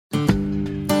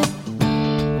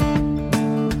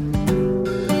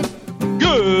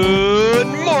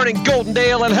morning,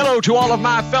 Goldendale, and hello to all of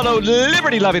my fellow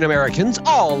liberty-loving Americans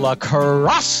all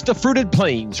across the fruited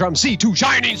plains. From sea to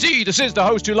shining sea, this is the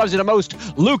host who loves you the most,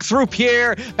 Luke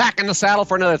Through-Pierre, back in the saddle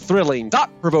for another thrilling,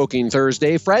 thought-provoking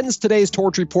Thursday. Friends, today's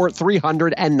Torch Report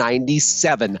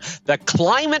 397. The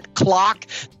climate clock,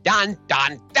 dun,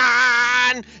 dun,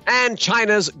 dun, and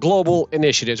China's global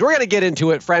initiatives. We're going to get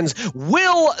into it, friends.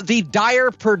 Will the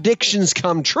dire predictions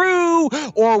come true,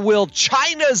 or will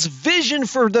China's vision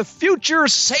for the future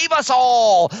save us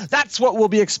all? That's what we'll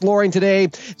be exploring today.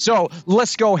 So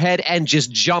let's go ahead and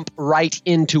just jump right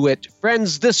into it.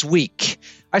 Friends, this week,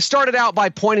 I started out by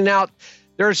pointing out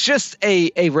there's just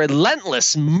a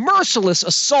relentless, merciless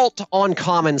assault on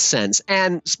common sense.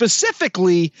 And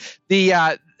specifically,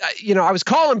 I was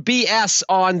calling BS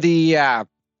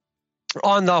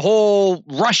on the whole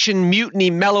Russian mutiny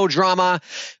melodrama,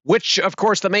 which, of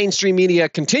course, the mainstream media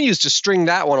continues to string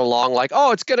that one along like,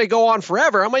 oh, it's going to go on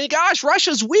forever. I'm like, gosh,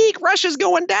 Russia's weak. Russia's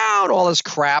going down, all this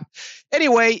crap.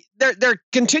 Anyway, they're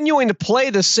continuing to play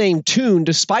the same tune,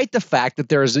 despite the fact that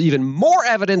there's even more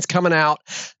evidence coming out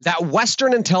that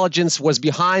Western intelligence was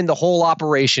behind the whole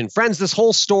operation. Friends, this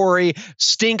whole story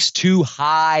stinks to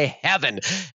high heaven.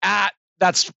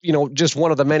 That's, just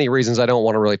one of the many reasons I don't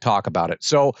want to really talk about it.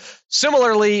 So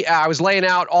similarly, I was laying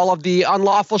out all of the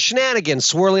unlawful shenanigans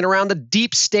swirling around the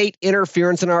deep state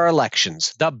interference in our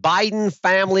elections, the Biden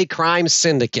family crime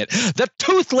syndicate, the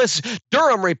toothless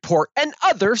Durham report, and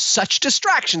other such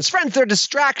distractions. Friends, they're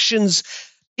distractions,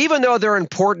 even though they're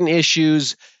important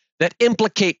issues that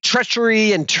implicate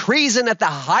treachery and treason at the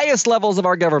highest levels of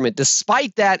our government.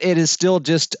 Despite that, it is still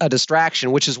just a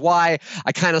distraction, which is why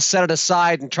I kind of set it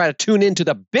aside and try to tune into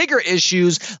the bigger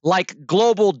issues like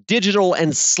global digital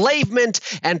enslavement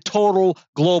and total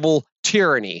global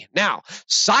tyranny. Now,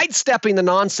 sidestepping the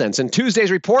nonsense, in Tuesday's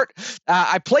report,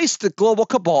 I placed the global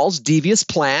cabal's devious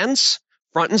plans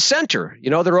front and center.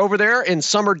 They're over there in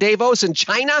summer Davos in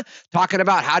China talking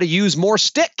about how to use more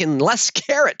stick and less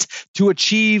carrot to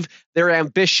achieve their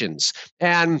ambitions.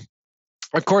 And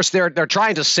of course, they're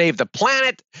trying to save the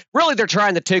planet. Really, they're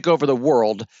trying to take over the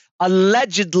world,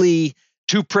 allegedly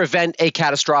to prevent a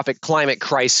catastrophic climate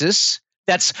crisis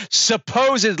that's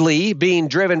supposedly being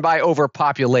driven by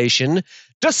overpopulation,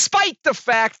 despite the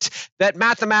fact that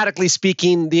mathematically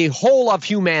speaking, the whole of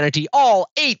humanity, all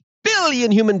 8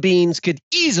 billion human beings, could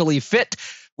easily fit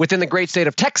within the great state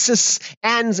of Texas,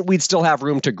 and we'd still have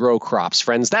room to grow crops,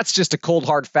 friends. That's just a cold,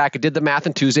 hard fact. I did the math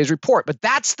in Tuesday's report, but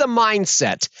that's the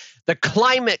mindset, the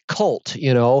climate cult,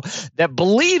 that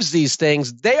believes these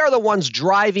things. They are the ones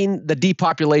driving the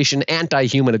depopulation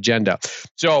anti-human agenda.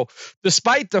 So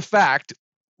despite the fact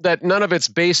that none of it's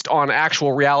based on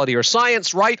actual reality or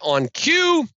science, right on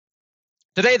cue,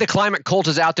 today, the climate cult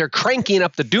is out there cranking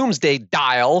up the doomsday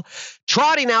dial,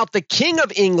 trotting out the King of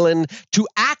England to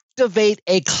activate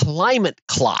a climate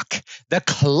clock. The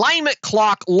climate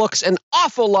clock looks an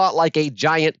awful lot like a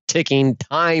giant ticking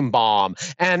time bomb.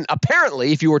 And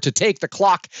apparently, if you were to take the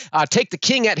clock, take the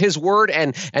king at his word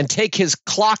and take his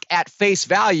clock at face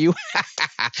value,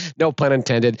 no pun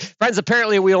intended. Friends,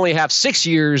 apparently we only have 6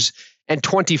 years and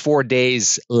 24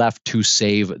 days left to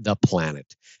save the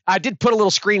planet. I did put a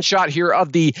little screenshot here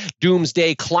of the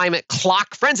Doomsday Climate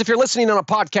Clock. Friends, if you're listening on a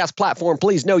podcast platform,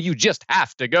 please know you just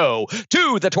have to go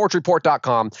to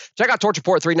thetorchreport.com. Check out Torch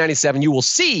Report 397. You will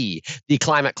see the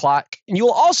climate clock, and you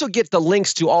will also get the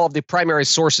links to all of the primary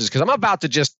sources because I'm about to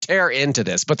just tear into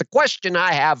this. But the question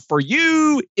I have for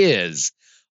you is,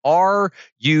 are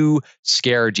you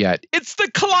scared yet? It's the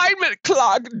climate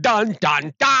clock. Dun,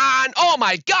 dun, dun. Oh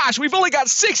my gosh, we've only got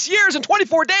 6 years and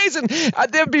 24 days and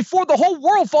then before the whole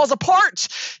world falls apart.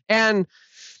 And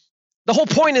the whole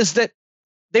point is that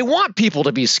they want people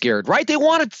to be scared, right? They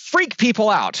want to freak people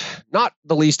out, not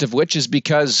the least of which is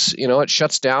because, it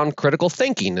shuts down critical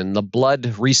thinking and the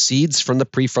blood recedes from the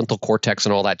prefrontal cortex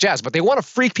and all that jazz. But they want to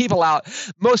freak people out.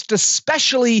 Most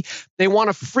especially, they want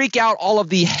to freak out all of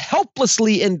the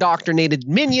helplessly indoctrinated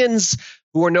minions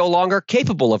who are no longer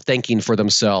capable of thinking for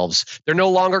themselves. They're no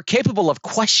longer capable of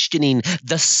questioning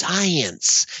the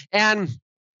science. And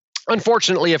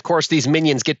unfortunately, of course, these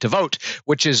minions get to vote,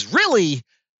 which is really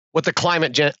what the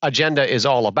climate agenda is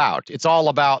all about. It's all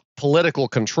about political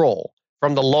control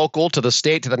from the local to the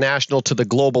state to the national to the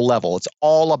global level. It's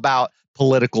all about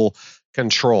political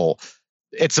control.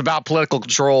 It's about political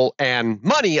control and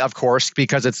money, of course,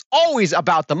 because it's always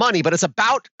about the money, but it's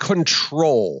about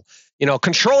control.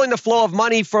 Controlling the flow of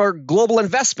money for global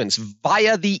investments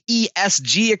via the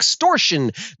ESG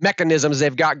extortion mechanisms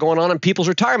they've got going on in people's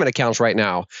retirement accounts right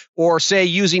now. Or say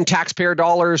using taxpayer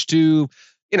dollars to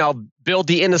build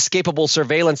the inescapable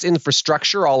surveillance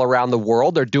infrastructure all around the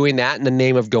world. They're doing that in the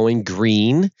name of going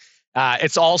green.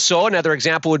 It's also, another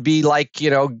example would be like,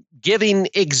 giving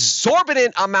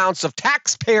exorbitant amounts of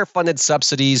taxpayer-funded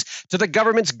subsidies to the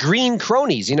government's green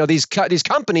cronies. These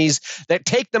companies that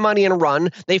take the money and run,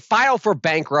 they file for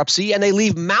bankruptcy, and they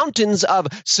leave mountains of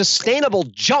sustainable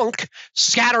junk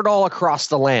scattered all across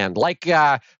the land. Like,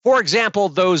 for example,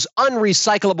 those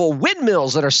unrecyclable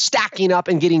windmills that are stacking up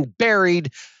and getting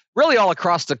buried really all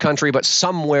across the country, but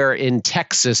somewhere in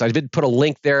Texas. I did put a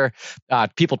link there,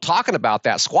 people talking about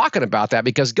that, squawking about that,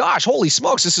 because gosh, holy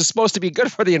smokes, this is supposed to be good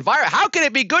for the environment. How can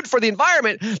it be good for the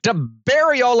environment to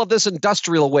bury all of this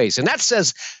industrial waste? And that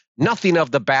says nothing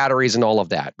of the batteries and all of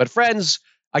that. But friends,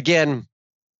 again,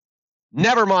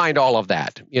 never mind all of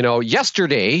that.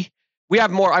 Yesterday, we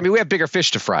have bigger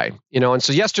fish to fry, and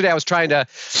so yesterday I was trying to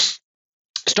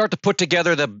start to put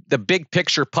together the big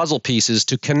picture puzzle pieces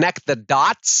to connect the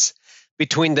dots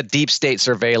between the deep state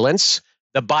surveillance,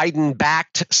 the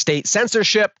Biden-backed state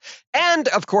censorship, and,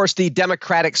 of course, the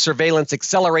Democratic surveillance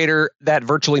accelerator that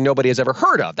virtually nobody has ever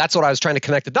heard of. That's what I was trying to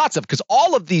connect the dots of, because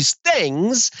all of these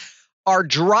things are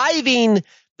driving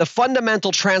the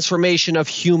fundamental transformation of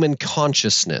human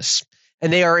consciousness,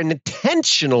 and they are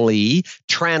intentionally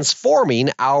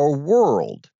transforming our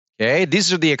world. Okay,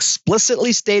 these are the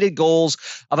explicitly stated goals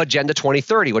of Agenda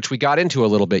 2030, which we got into a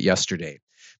little bit yesterday.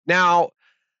 Now,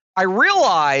 I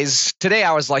realized today,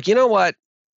 I was like, you know what?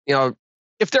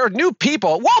 If there are new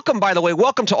people, welcome, by the way,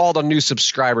 welcome to all the new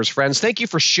subscribers, friends. Thank you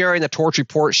for sharing the Torch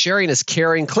Report. Sharing is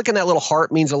caring. Clicking that little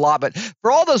heart means a lot. But for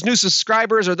all those new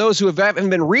subscribers or those who haven't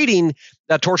been reading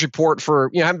the Torch Report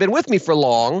haven't been with me for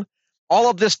long, all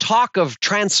of this talk of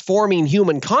transforming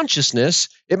human consciousness,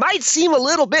 it might seem a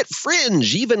little bit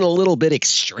fringe, even a little bit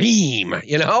extreme,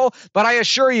 But I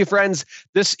assure you, friends,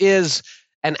 this is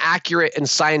an accurate and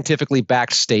scientifically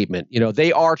backed statement.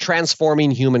 They are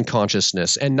transforming human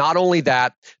consciousness. And not only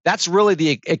that, that's really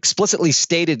the explicitly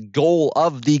stated goal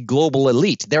of the global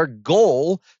elite. Their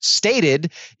goal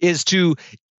stated is to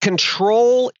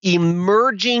control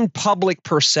emerging public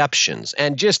perceptions,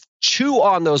 and just chew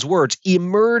on those words,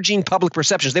 emerging public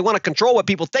perceptions. They want to control what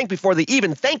people think before they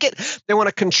even think it. They want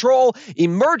to control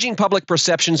emerging public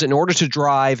perceptions in order to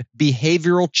drive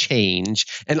behavioral change.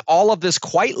 And all of this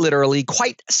quite literally,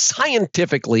 quite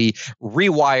scientifically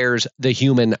rewires the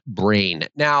human brain.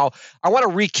 Now, I want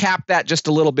to recap that just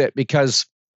a little bit, because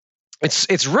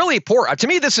it's really important. To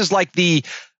me, this is like the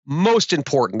most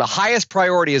important. The highest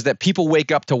priority is that people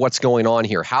wake up to what's going on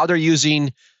here, how they're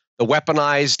using the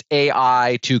weaponized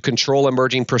AI to control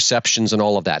emerging perceptions and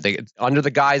all of that. Under the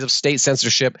guise of state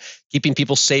censorship, keeping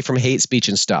people safe from hate speech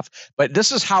and stuff. But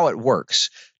this is how it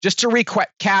works. Just to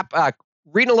recap,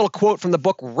 reading a little quote from the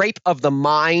book Rape of the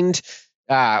Mind,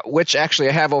 which actually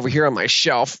I have over here on my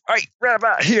shelf. Right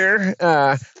about here.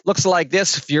 Looks like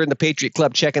this if you're in the Patriot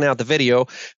Club checking out the video.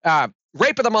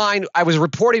 Rape of the Mind, I was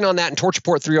reporting on that in Torch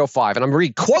Report 305, and I'm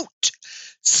reading, quote,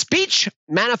 speech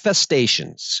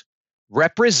manifestations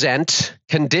represent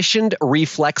conditioned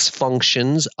reflex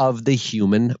functions of the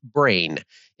human brain.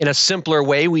 In a simpler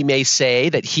way, we may say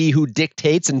that he who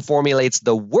dictates and formulates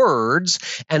the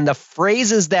words and the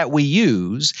phrases that we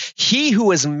use, he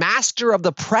who is master of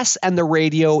the press and the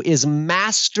radio is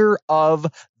master of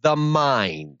the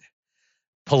mind.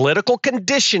 Political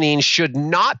conditioning should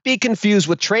not be confused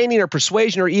with training or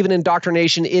persuasion or even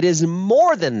indoctrination. It is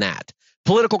more than that.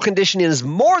 Political conditioning is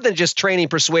more than just training,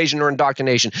 persuasion, or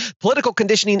indoctrination. Political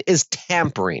conditioning is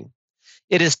tampering.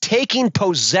 It is taking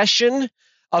possession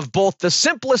of both the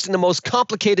simplest and the most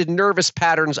complicated nervous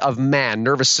patterns of man,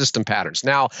 nervous system patterns.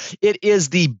 Now, it is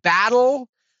the battle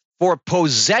for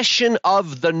possession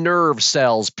of the nerve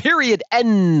cells, period,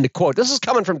 end quote. This is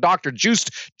coming from Dr.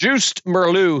 Joost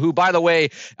Meerloo, who, by the way,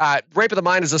 Rape of the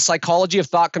Mind is a psychology of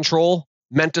thought control,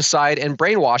 menticide, and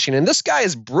brainwashing. And this guy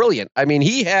is brilliant. I mean,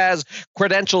 he has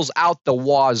credentials out the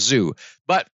wazoo.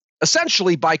 But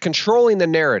essentially, by controlling the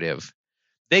narrative,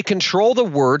 they control the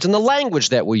words and the language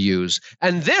that we use.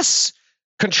 And this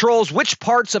controls which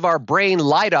parts of our brain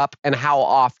light up and how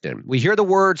often. We hear the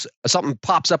words, something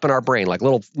pops up in our brain, like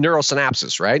little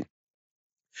neurosynapses, right?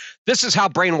 This is how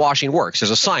brainwashing works.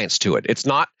 There's a science to it. It's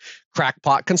not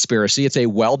crackpot conspiracy. It's a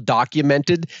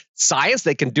well-documented science.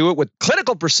 They can do it with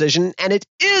clinical precision, and it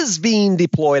is being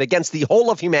deployed against the whole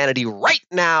of humanity right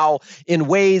now in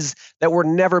ways that were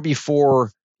never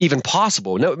before even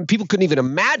possible. No, people couldn't even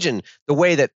imagine the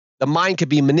way that the mind could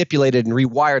be manipulated and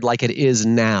rewired like it is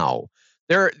now.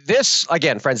 This,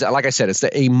 again, friends, like I said, it's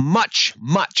a much,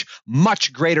 much,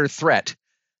 much greater threat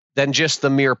than just the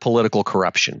mere political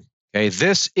corruption. Okay,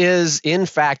 this is, in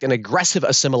fact, an aggressive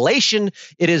assimilation.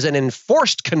 It is an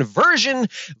enforced conversion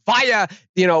via,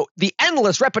 the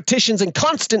endless repetitions and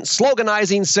constant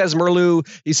sloganizing, says Merleau.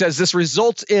 He says this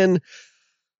results in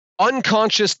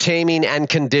unconscious taming and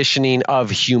conditioning of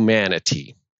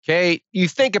humanity. Okay, you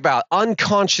think about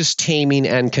unconscious taming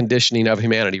and conditioning of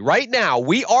humanity. Right now,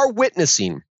 we are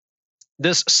witnessing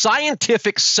this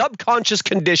scientific subconscious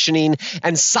conditioning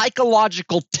and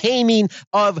psychological taming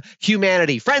of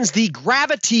humanity. Friends, the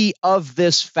gravity of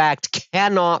this fact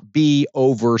cannot be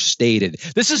overstated.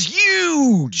 This is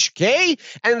huge, okay?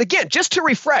 And again, just to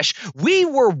refresh, we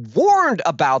were warned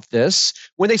about this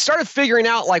when they started figuring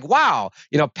out, like, wow,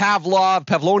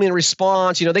 Pavlovian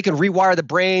response, they can rewire the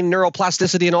brain,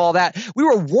 neuroplasticity and all that. We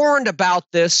were warned about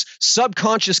this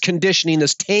subconscious conditioning,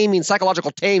 this taming, psychological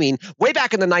taming, way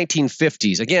back in the 1950s.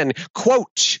 Again,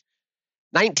 quote,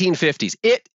 1950s.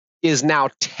 It is now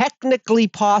technically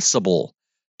possible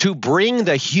to bring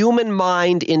the human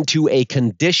mind into a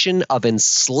condition of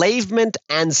enslavement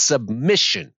and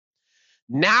submission.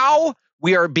 Now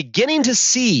we are beginning to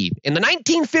see, in the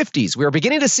 1950s, we are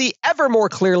beginning to see ever more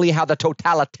clearly how the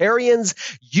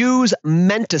totalitarians use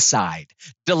menticide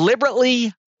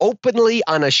deliberately, openly,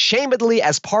 unashamedly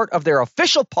as part of their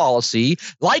official policy,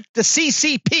 like the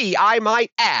CCP, I might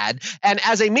add, and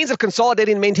as a means of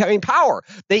consolidating and maintaining power.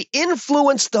 They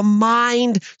influence the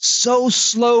mind so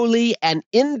slowly and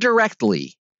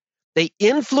indirectly. They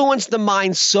influence the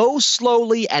mind so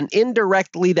slowly and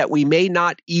indirectly that we may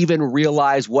not even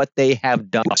realize what they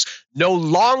have done. No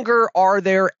longer are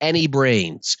there any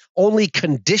brains, only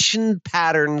conditioned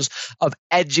patterns of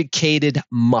educated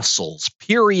muscles.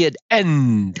 Period.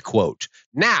 End quote.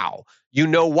 Now, you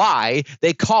know why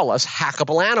they call us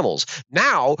hackable animals.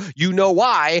 Now, you know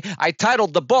why I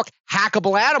titled the book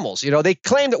Hackable Animals. They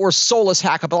claim that we're soulless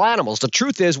hackable animals. The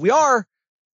truth is we are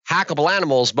hackable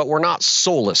animals, but we're not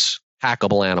soulless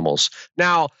hackable animals.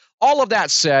 Now, all of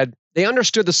that said, they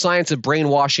understood the science of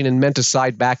brainwashing and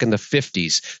menticide back in the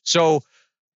 50s. So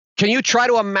can you try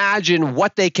to imagine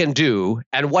what they can do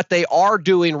and what they are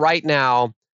doing right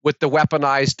now with the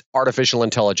weaponized artificial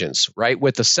intelligence, right?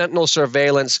 With the Sentinel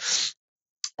surveillance,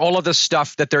 all of the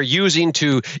stuff that they're using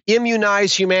to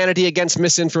immunize humanity against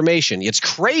misinformation. It's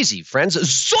crazy, friends.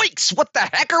 Zoinks! What the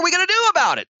heck are we going to do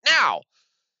about it? Now,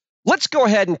 let's go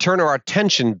ahead and turn our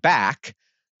attention back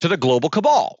to the global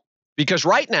cabal. Because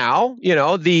right now,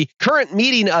 the current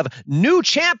meeting of new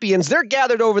champions, they're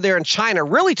gathered over there in China,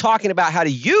 really talking about how to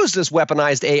use this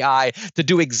weaponized AI to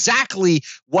do exactly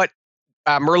what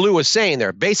Merleau was saying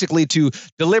there, basically to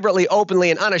deliberately,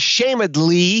 openly, and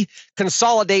unashamedly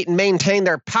consolidate and maintain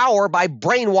their power by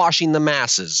brainwashing the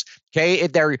masses. Okay,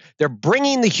 they're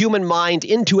bringing the human mind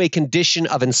into a condition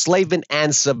of enslavement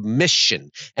and submission.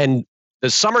 And the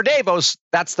Summer Davos,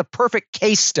 that's the perfect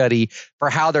case study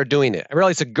for how they're doing it.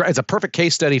 Really, it's a perfect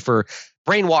case study for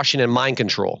brainwashing and mind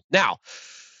control. Now,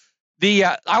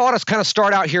 I want to kind of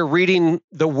start out here reading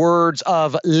the words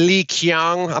of Li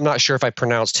Qiang. I'm not sure if I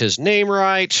pronounced his name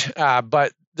right,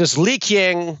 but this Li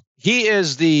Qiang, he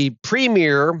is the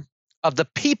premier of the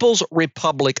People's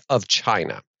Republic of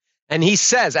China. And he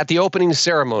says at the opening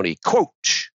ceremony, quote,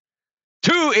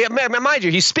 mind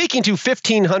you, he's speaking to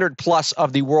 1,500 plus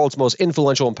of the world's most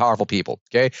influential and powerful people.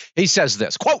 Okay, he says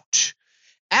this, quote,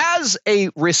 as a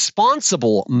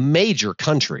responsible major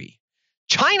country,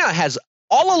 China has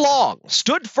all along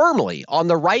stood firmly on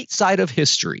the right side of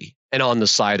history and on the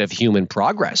side of human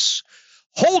progress,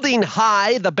 holding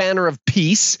high the banner of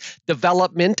peace,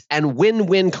 development, and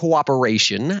win-win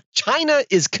cooperation. China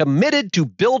is committed to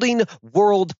building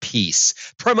world peace,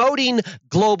 promoting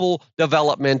global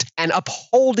development, and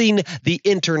upholding the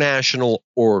international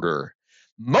order.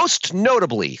 Most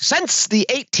notably, since the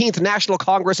 18th National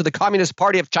Congress of the Communist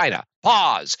Party of China,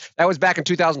 pause. That was back in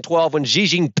 2012 when Xi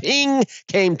Jinping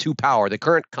came to power. The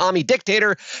current commie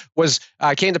dictator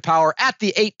came to power at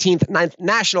the 18th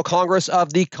National Congress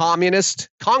of the Communist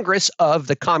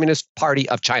Party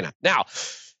of China. Now,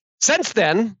 since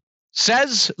then,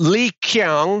 says Li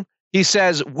Qiang, he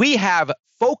says, we have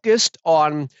focused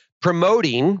on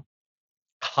promoting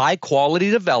high quality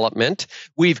development.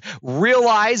 We've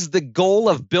realized the goal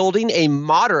of building a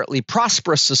moderately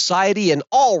prosperous society in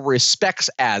all respects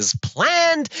as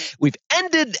planned. We've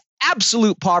ended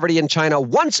absolute poverty in China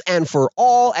once and for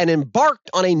all and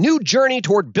embarked on a new journey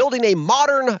toward building a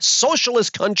modern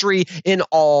socialist country in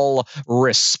all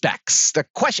respects. The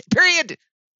question, period,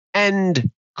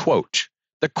 end quote.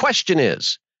 The question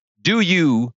is, do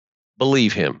you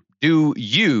believe him? Do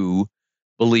you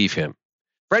believe him?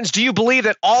 Friends, do you believe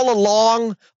that all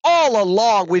along,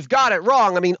 we've got it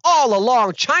wrong? I mean, all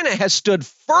along, China has stood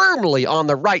firmly on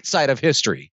the right side of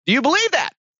history. Do you believe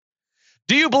that?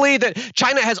 Do you believe that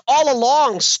China has all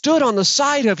along stood on the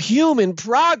side of human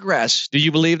progress? Do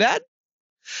you believe that?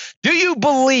 Do you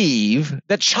believe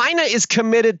that China is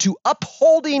committed to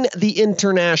upholding the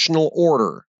international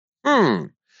order?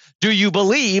 Do you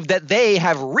believe that they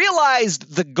have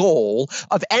realized the goal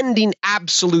of ending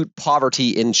absolute poverty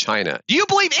in China? Do you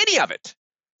believe any of it?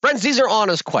 Friends, these are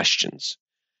honest questions.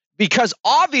 Because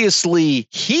obviously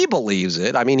he believes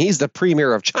it. I mean, he's the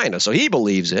premier of China, so he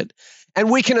believes it.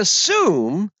 And we can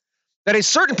assume that a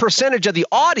certain percentage of the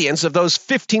audience of those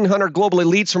 1,500 global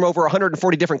elites from over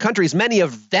 140 different countries, many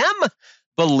of them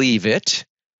believe it,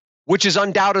 which is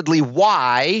undoubtedly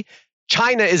why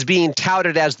China is being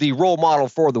touted as the role model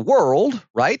for the world,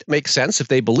 right? Makes sense if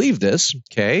they believe this,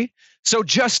 okay? So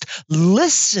just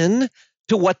listen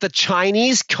to what the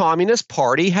Chinese Communist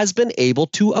Party has been able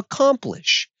to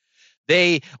accomplish.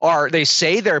 They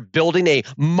say they're building a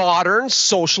modern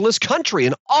socialist country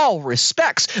in all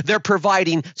respects. They're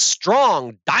providing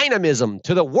strong dynamism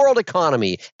to the world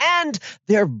economy, and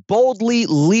they're boldly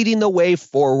leading the way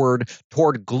forward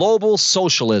toward global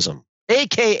socialism,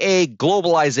 aka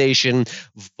globalization,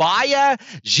 via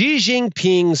Xi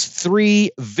Jinping's 3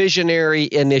 visionary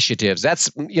initiatives. That's,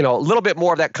 a little bit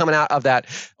more of that coming out of that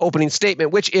opening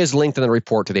statement, which is linked in the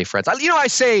report today, friends. I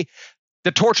say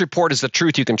the Torch Report is the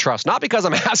truth you can trust, not because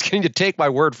I'm asking you to take my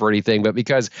word for anything, but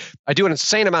because I do an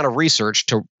insane amount of research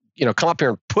to come up here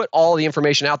and put all the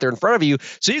information out there in front of you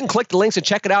so you can click the links and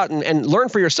check it out and learn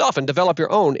for yourself and develop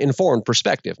your own informed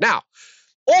perspective. Now,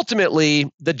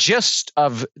 ultimately, the gist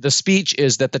of the speech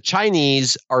is that the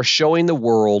Chinese are showing the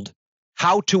world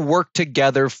how to work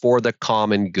together for the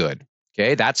common good.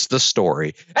 Okay, that's the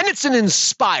story. And it's an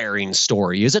inspiring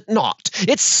story, is it not?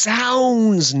 It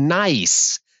sounds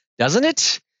nice, doesn't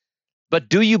it? But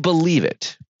do you believe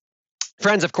it?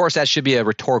 Friends, of course, that should be a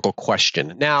rhetorical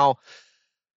question. Now,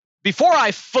 before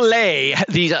I fillet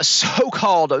these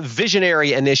so-called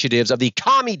visionary initiatives of the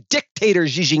commie dictator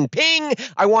Xi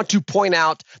Jinping, I want to point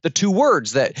out the 2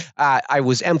 words that I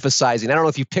was emphasizing. I don't know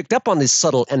if you picked up on this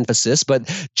subtle emphasis, but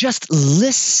just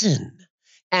listen.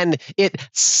 And it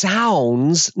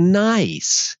sounds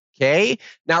nice. Okay.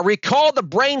 Now recall the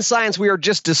brain science we were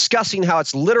just discussing, how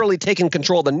it's literally taking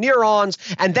control of the neurons,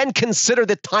 and then consider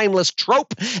the timeless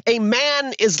trope. A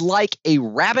man is like a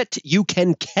rabbit. You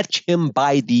can catch him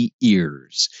by the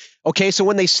ears. Okay. So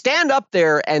when they stand up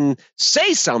there and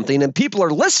say something and people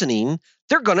are listening,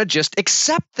 they're going to just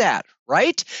accept that,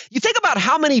 right? You think about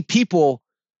how many people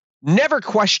never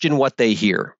question what they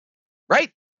hear, right?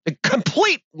 A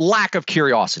complete lack of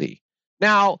curiosity.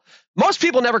 Now, most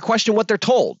people never question what they're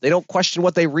told. They don't question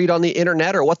what they read on the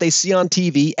internet or what they see on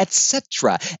TV,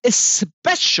 etc.,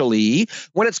 especially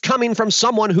when it's coming from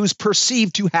someone who's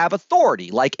perceived to have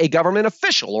authority, like a government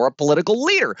official or a political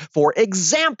leader, for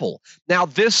example. Now,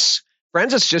 this,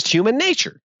 friends, it's just human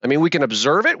nature. I mean, we can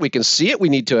observe it, we can see it, we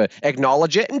need to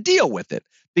acknowledge it and deal with it.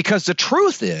 Because the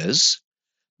truth is,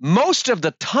 most of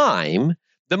the time,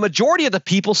 the majority of the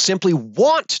people simply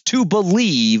want to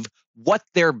believe what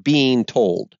they're being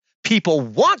told. People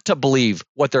want to believe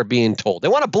what they're being told. They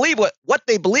want to believe what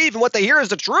they believe, and what they hear is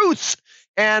the truth.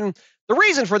 And the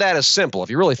reason for that is simple. If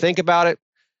you really think about it,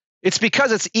 it's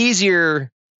because it's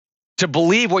easier to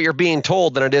believe what you're being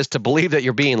told than it is to believe that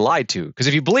you're being lied to. Because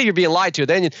if you believe you're being lied to,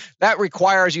 then that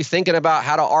requires you thinking about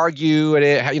how to argue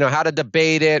and how to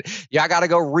debate it. I got to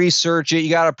go research it. You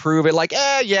got to prove it. Like,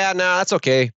 that's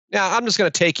okay. Yeah, I'm just going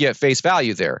to take you at face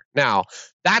value there. Now,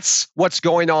 that's what's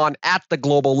going on at the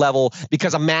global level,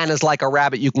 because a man is like a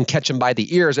rabbit. You can catch him by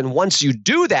the ears. And once you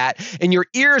do that and your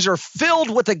ears are filled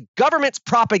with the government's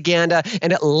propaganda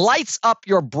and it lights up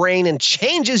your brain and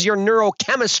changes your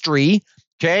neurochemistry,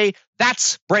 okay,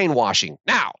 that's brainwashing.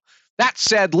 Now, that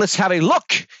said, let's have a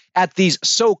look at these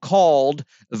so-called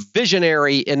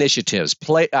visionary initiatives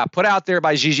put out there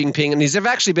by Xi Jinping. And these have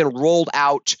actually been rolled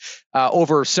out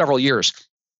over several years.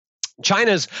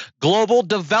 China's Global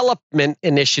Development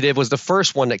Initiative was the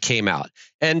first one that came out.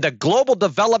 And the Global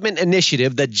Development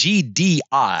Initiative, the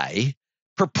GDI,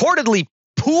 purportedly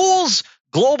pools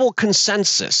global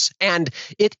consensus, and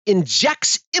it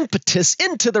injects impetus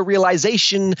into the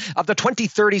realization of the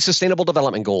 2030 Sustainable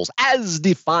Development Goals as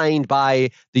defined by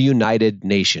the United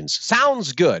Nations.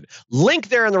 Sounds good. Link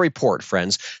there in the report,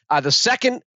 friends. The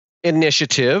second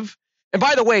initiative, and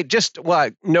by the way, just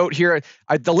note here,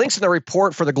 the links in the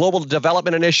report for the Global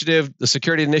Development Initiative, the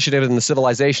Security Initiative, and the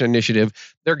Civilization Initiative,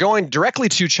 they're going directly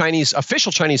to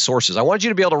official Chinese sources. I want you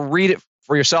to be able to read it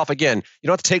for yourself. Again, you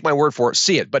don't have to take my word for it,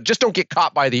 see it, but just don't get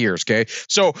caught by the ears, okay?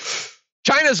 So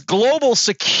China's Global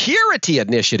Security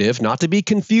Initiative, not to be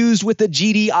confused with the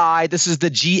GDI, this is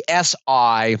the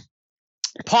GSI,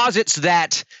 posits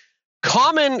that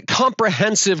common,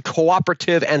 comprehensive,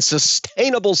 cooperative, and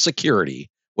sustainable security,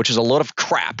 which is a load of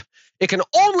crap, it can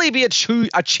only be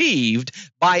achieved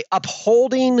by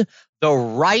upholding the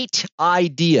right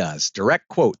ideas. Direct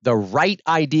quote, the right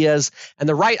ideas. And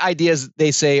the right ideas, they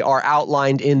say, are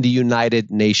outlined in the United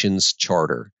Nations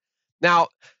Charter. Now,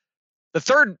 the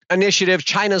third initiative,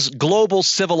 China's Global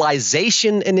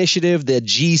Civilization Initiative, the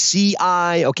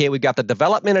GCI. Okay, we've got the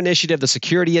Development Initiative, the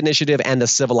Security Initiative, and the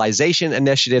Civilization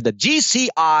Initiative. The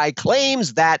GCI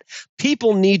claims that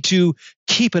people need to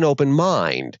keep an open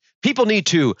mind. People need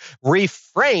to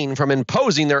refrain from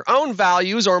imposing their own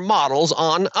values or models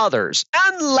on others,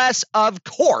 unless, of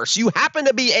course, you happen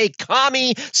to be a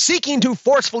commie seeking to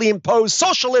forcefully impose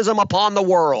socialism upon the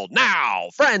world. Now,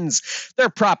 friends, their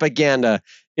propaganda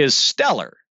is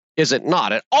stellar, is it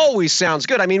not? It always sounds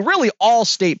good. I mean, really, all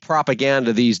state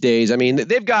propaganda these days, I mean,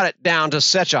 they've got it down to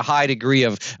such a high degree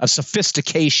of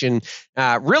sophistication,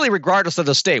 really regardless of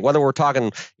the state, whether we're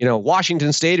talking,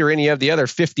 Washington State or any of the other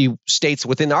 50 states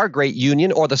within our great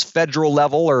union or the federal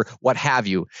level or what have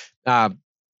you.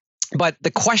 But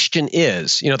the question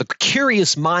is, the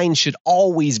curious mind should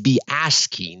always be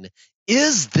asking,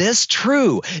 is this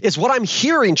true? Is what I'm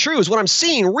hearing true? Is what I'm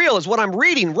seeing real? Is what I'm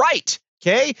reading right?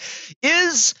 Okay,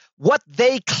 is what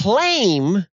they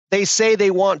claim they say they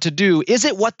want to do, is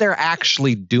it what they're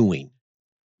actually doing?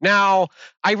 Now,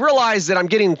 I realize that I'm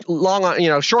getting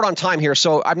short on time here,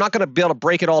 so I'm not going to be able to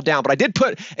break it all down, but I did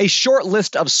put a short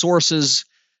list of sources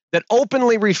that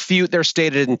openly refute their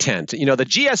stated intent. The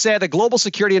GSA, the Global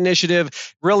Security Initiative,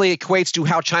 really equates to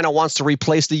how China wants to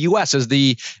replace the U.S. as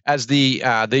the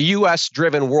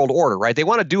U.S.-driven world order, right? They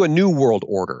want to do a new world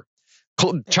order.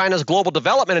 China's Global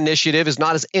Development Initiative is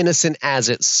not as innocent as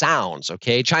it sounds,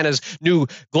 okay? China's new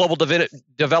Global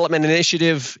Development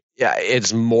Initiative,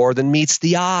 it's more than meets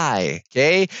the eye,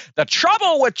 okay? The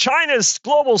trouble with China's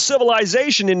Global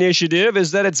Civilization Initiative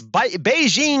is that it's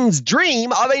Beijing's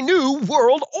dream of a new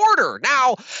world order.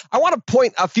 Now, I want to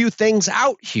point a few things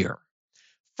out here.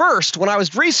 First, when I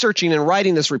was researching and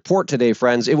writing this report today,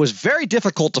 friends, it was very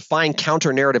difficult to find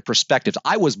counter-narrative perspectives.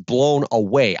 I was blown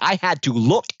away. I had to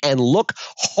look and look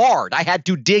hard. I had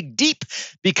to dig deep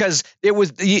because it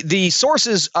was the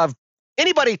sources of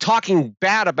anybody talking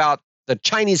bad about the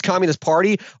Chinese Communist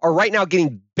Party are right now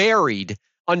getting buried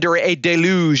under a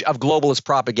deluge of globalist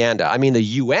propaganda. I mean, the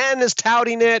UN is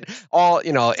touting it.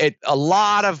 A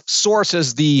lot of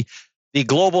sources, the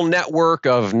global network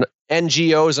of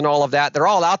NGOs and all of that, they're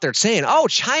all out there saying,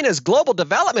 China's Global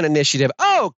Development Initiative.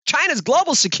 China's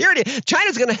global security.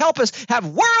 China's going to help us have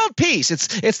world peace.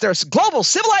 It's their Global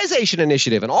Civilization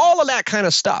Initiative and all of that kind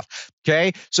of stuff.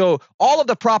 Okay. So all of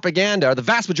the propaganda, the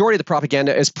vast majority of the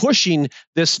propaganda is pushing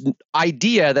this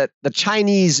idea that the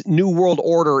Chinese New World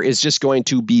Order is just going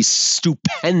to be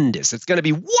stupendous. It's going to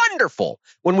be wonderful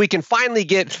when we can finally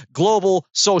get global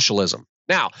socialism.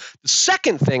 Now, the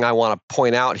second thing I want to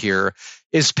point out here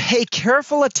is pay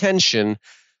careful attention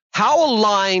how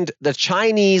aligned the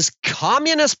Chinese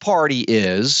Communist Party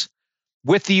is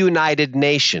with the United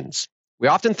Nations. We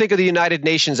often think of the United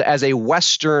Nations as a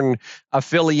Western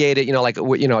affiliated,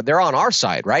 they're on our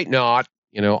side, right? Not,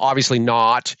 obviously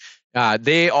not.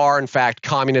 They are, in fact,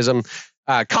 communist.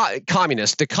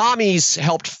 The commies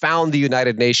helped found the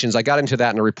United Nations. I got into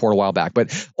that in a report a while back.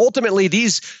 But ultimately,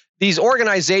 these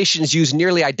organizations use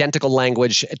nearly identical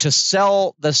language to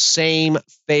sell the same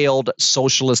failed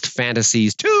socialist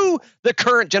fantasies to the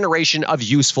current generation of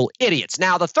useful idiots.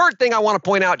 Now, the third thing I want to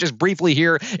point out just briefly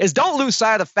here is don't lose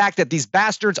sight of the fact that these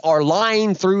bastards are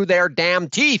lying through their damn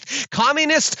teeth.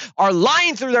 Communists are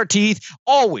lying through their teeth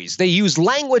always. They use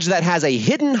language that has a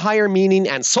hidden higher meaning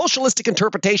and socialistic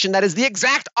interpretation that is the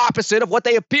exact opposite of what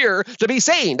they appear to be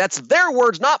saying. That's their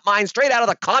words, not mine, straight out of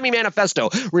the Commie Manifesto.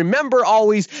 Remember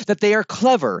always that they are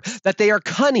clever, that they are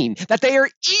cunning, that they are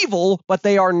evil, but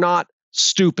they are not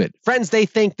stupid. Friends, they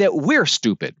think that we're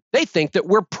stupid. They think that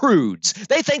we're prudes.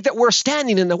 They think that we're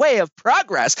standing in the way of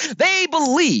progress. They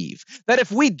believe that if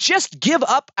we just give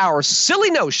up our silly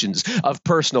notions of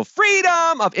personal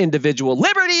freedom, of individual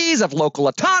liberties, of local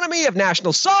autonomy, of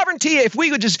national sovereignty, if we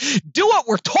would just do what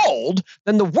we're told,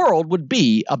 then the world would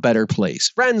be a better place.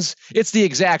 Friends, it's the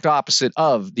exact opposite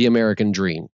of the American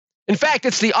dream. In fact,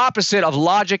 it's the opposite of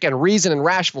logic and reason and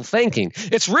rational thinking.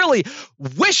 It's really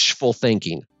wishful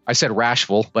thinking. I said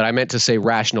rashful, but I meant to say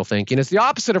rational thinking. It's the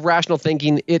opposite of rational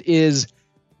thinking. It is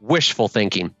wishful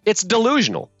thinking. It's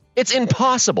delusional. It's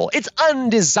impossible. It's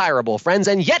undesirable, friends.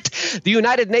 And yet, the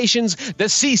United Nations, the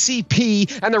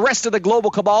CCP, and the rest of the global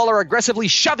cabal are aggressively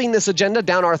shoving this agenda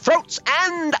down our throats.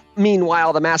 And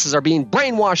meanwhile, the masses are being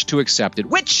brainwashed to accept it,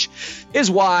 which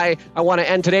is why I want to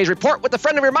end today's report with a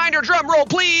friendly reminder. Drum roll,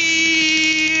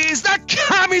 please. The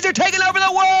commies are taking over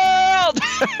the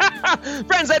world.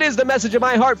 Friends, that is the message of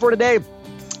my heart for today.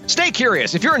 Stay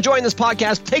curious. If you're enjoying this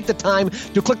podcast, take the time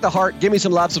to click the heart, give me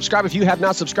some love, subscribe if you have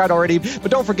not subscribed already.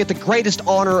 But don't forget, the greatest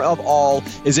honor of all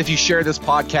is if you share this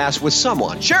podcast with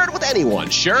someone. Share it with anyone.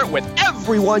 Share it with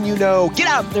everyone you know. Get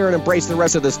out there and embrace the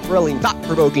rest of this thrilling,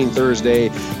 thought-provoking Thursday.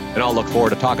 And I'll look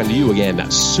forward to talking to you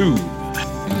again soon.